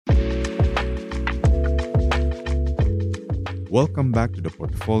Welcome back to the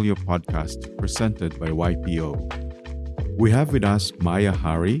Portfolio podcast presented by YPO. We have with us Maya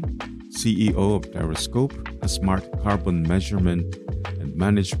Hari, CEO of Terrascope, a smart carbon measurement and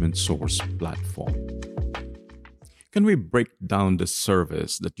management source platform. Can we break down the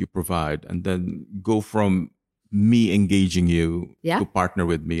service that you provide and then go from me engaging you to partner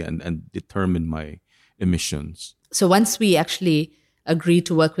with me and determine my emissions? So once we actually agree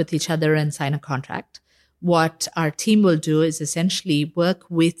to work with each other and sign a contract, what our team will do is essentially work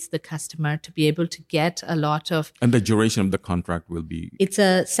with the customer to be able to get a lot of... And the duration of the contract will be It's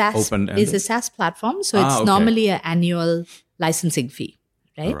a SaaS, open-ended? It's a SaaS platform, so it's normally an annual licensing fee,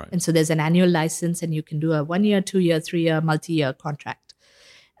 right? And so there's an annual license and you can do a 1 year, 2 year, 3 year, multi-year contract.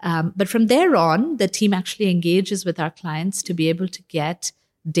 But from there on, the team actually engages with our clients to be able to get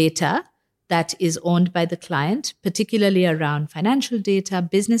data that is owned by the client, particularly around financial data,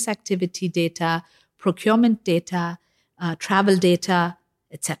 business activity data, procurement data, travel data,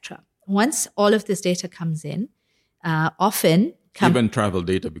 etc. Once all of this data comes in, even travel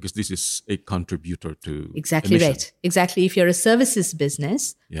data, because this is a contributor to Exactly emission. Right. Exactly. If you're a services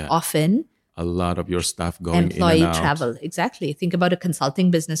business, often a lot of your staff going employee in and out. travel. Exactly. Think about a consulting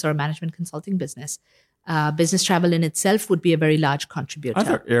business or a management consulting business. Business travel in itself would be a very large contributor. Are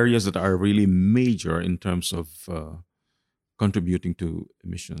there areas that are really major in terms of contributing to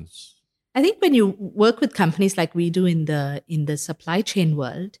emissions? I think when you work with companies like we do in the supply chain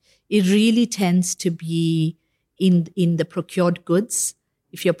world, it really tends to be in the procured goods.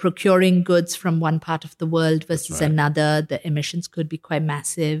 If you're procuring goods from one part of the world versus another, the emissions could be quite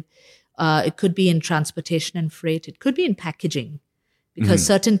massive. It could be in transportation and freight. It could be in packaging, because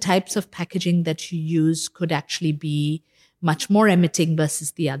certain types of packaging that you use could actually be much more emitting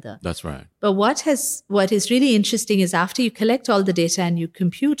versus the other. That's right. But what is really interesting is after you collect all the data and you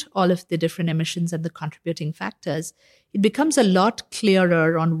compute all of the different emissions and the contributing factors, it becomes a lot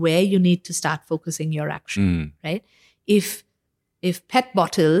clearer on where you need to start focusing your action, right? If PET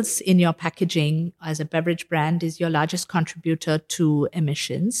bottles in your packaging as a beverage brand is your largest contributor to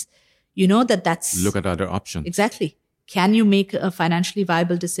emissions, you know that's... Look at other options. Exactly. Can you make a financially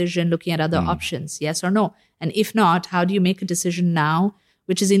viable decision looking at other options? Yes or no? And if not, how do you make a decision now,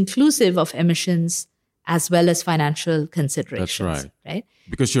 which is inclusive of emissions as well as financial considerations? That's right. Right?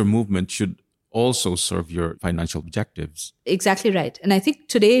 Because your movement should also serve your financial objectives. Exactly right. And I think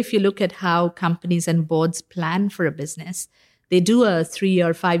today, if you look at how companies and boards plan for a business, they do a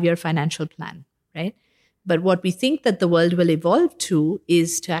 3-year, 5-year financial plan, right? But what we think that the world will evolve to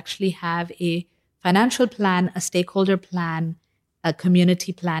is to actually have a financial plan, a stakeholder plan, a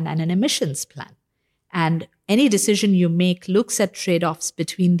community plan, and an emissions plan. And any decision you make looks at trade-offs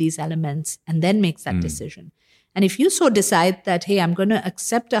between these elements and then makes that decision. And if you so decide that, hey, I'm going to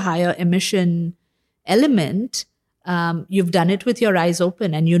accept a higher emission element, you've done it with your eyes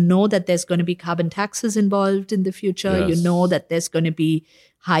open, and you know that there's going to be carbon taxes involved in the future. Yes. You know that there's going to be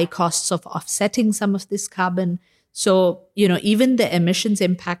high costs of offsetting some of this carbon. So, even the emissions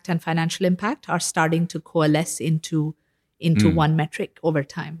impact and financial impact are starting to coalesce into one metric over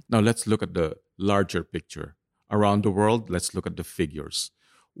time. Now, let's look at the larger picture. Around the world, let's look at the figures.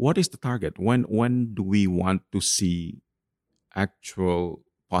 What is the target? When do we want to see actual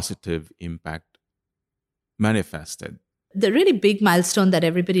positive impact manifested? The really big milestone that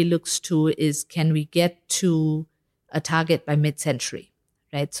everybody looks to is, can we get to a target by mid-century?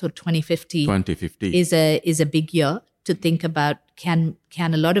 Right, so 2050 is a big year to think about. Can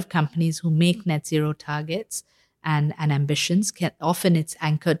a lot of companies who make net zero targets and ambitions, often it's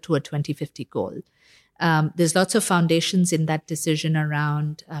anchored to a 2050 goal. There's lots of foundations in that decision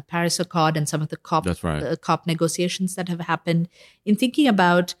around Paris Accord and some of the COP negotiations that have happened in thinking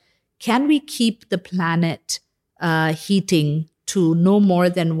about, can we keep the planet heating to no more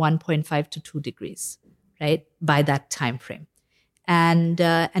than 1.5 to 2 degrees, right, by that time frame. And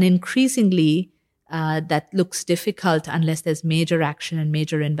increasingly, that looks difficult unless there's major action and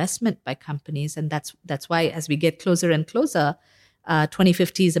major investment by companies. And that's why, as we get closer and closer,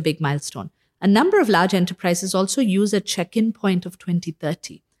 2050 is a big milestone. A number of large enterprises also use a check-in point of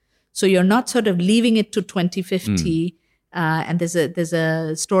 2030. So you're not sort of leaving it to 2050. And there's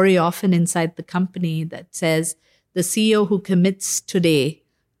a story often inside the company that says the CEO who commits today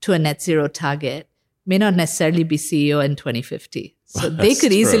to a net zero target may not necessarily be CEO in 2050. So they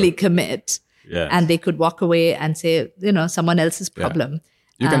could easily commit and they could walk away and say, someone else's problem.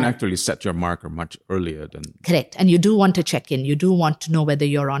 You can actually set your marker much earlier than... Correct. And you do want to check in. You do want to know whether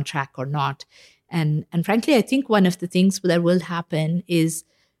you're on track or not. And frankly, I think one of the things that will happen is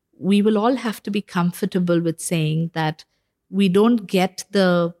we will all have to be comfortable with saying that we don't get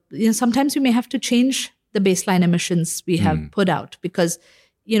sometimes we may have to change the baseline emissions we have put out, because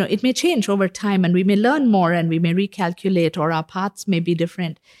it may change over time and we may learn more and we may recalculate, or our paths may be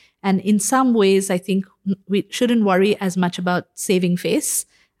different. And in some ways, I think we shouldn't worry as much about saving face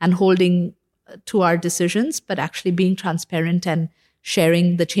and holding to our decisions, but actually being transparent and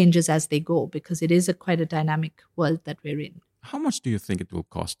sharing the changes as they go, because it is quite a dynamic world that we're in. How much do you think it will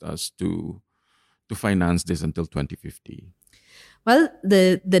cost us to finance this until 2050? Well,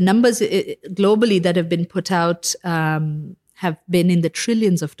 the numbers globally that have been put out have been in the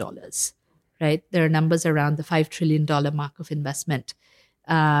trillions of dollars, right? There are numbers around the $5 trillion mark of investment.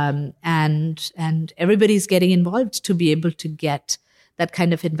 And everybody's getting involved to be able to get that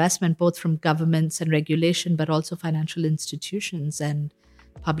kind of investment, both from governments and regulation, but also financial institutions and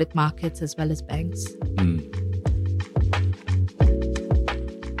public markets as well as banks.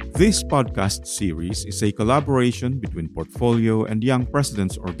 This podcast series is a collaboration between Portfolio and Young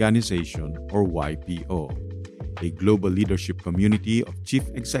Presidents Organization, or YPO, a global leadership community of chief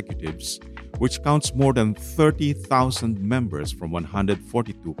executives which counts more than 30,000 members from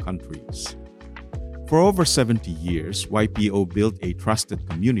 142 countries. For over 70 years, YPO built a trusted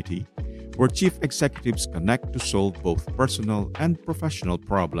community where chief executives connect to solve both personal and professional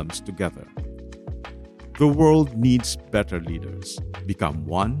problems together. The world needs better leaders. Become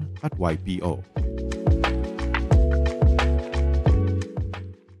one at YPO.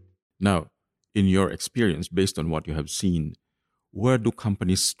 Now, in your experience, based on what you have seen, where do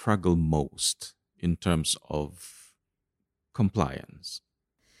companies struggle most in terms of compliance?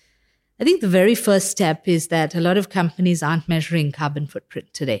 I think the very first step is that a lot of companies aren't measuring carbon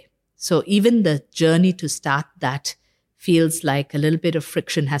footprint today. So even the journey to start that feels like a little bit of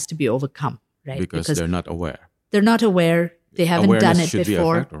friction has to be overcome, right? Because they're not aware. They're not aware. They haven't Awareness done it should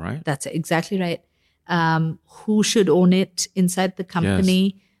before. Be a factor, right? That's exactly right. Who should own it inside the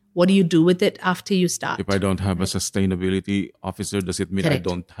company? Yes. What do you do with it after you start? If I don't have a sustainability officer, does it mean Correct. I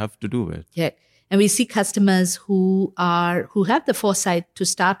don't have to do it? Yeah. And we see customers who have the foresight to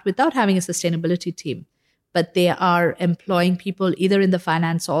start without having a sustainability team, but they are employing people either in the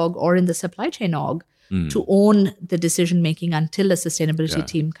finance org or in the supply chain org to own the decision making until a sustainability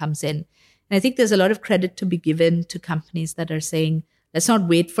team comes in. And I think there's a lot of credit to be given to companies that are saying, let's not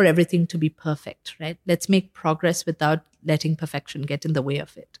wait for everything to be perfect, right? Let's make progress without letting perfection get in the way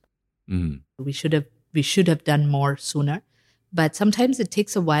of it. We should have done more sooner. But sometimes it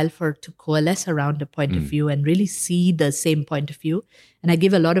takes a while to coalesce around a point of view and really see the same point of view. And I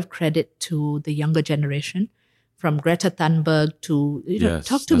give a lot of credit to the younger generation, from Greta Thunberg to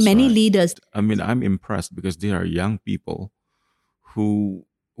talk to many leaders. I mean, I'm impressed because they are young people who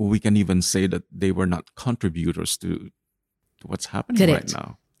we can even say that they were not contributors to what's happening right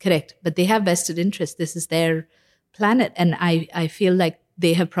now. Correct. But they have vested interest. This is their planet. And I feel like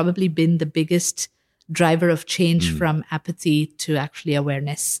they have probably been the biggest driver of change from apathy to actually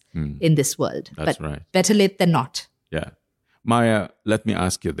awareness in this world. That's but right. Better late than not. Yeah. Maya, let me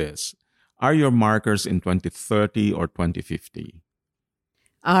ask you this. Are your markers in 2030 or 2050?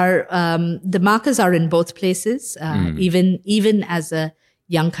 The markers are in both places. Even as a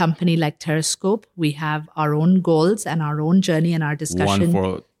young company like Terrascope, we have our own goals and our own journey and our discussion. One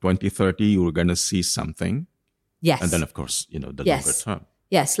for 2030, you're going to see something. Yes. And then, of course, the longer term.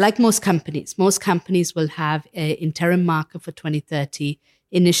 Yes, like most companies will have an interim marker for 2030,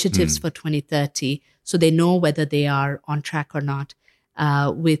 initiatives for 2030, so they know whether they are on track or not,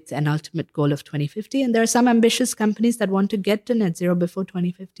 with an ultimate goal of 2050. And there are some ambitious companies that want to get to net zero before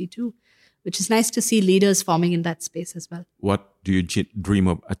 2050 too, which is nice to see leaders forming in that space as well. What do you dream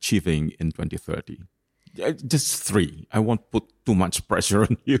of achieving in 2030? Just three. I won't put too much pressure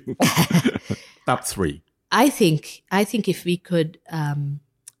on you. Top three. I think if we could,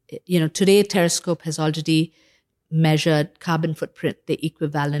 today Terrascope has already measured carbon footprint, the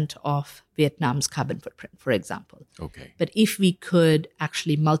equivalent of Vietnam's carbon footprint, for example. Okay. But if we could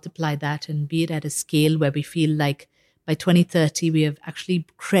actually multiply that and be it at a scale where we feel like by 2030, we have actually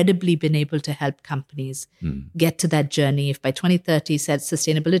credibly been able to help companies get to that journey. If by 2030,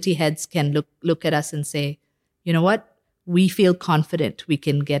 sustainability heads can look at us and say, you know what, we feel confident we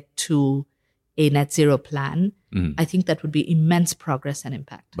can get to a net zero plan, I think that would be immense progress and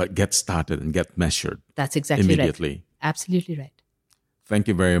impact. But get started and get measured. That's exactly immediately. Right. Absolutely right. Thank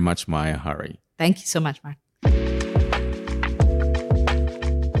you very much, Maya Hari. Thank you so much, Mark.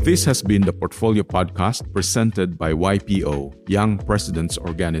 This has been the Portfolio Podcast presented by YPO, Young Presidents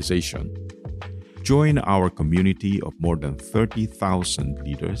Organization. Join our community of more than 30,000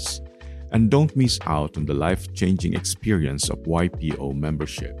 leaders and don't miss out on the life-changing experience of YPO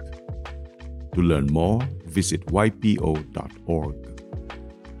membership. To learn more, visit ypo.org.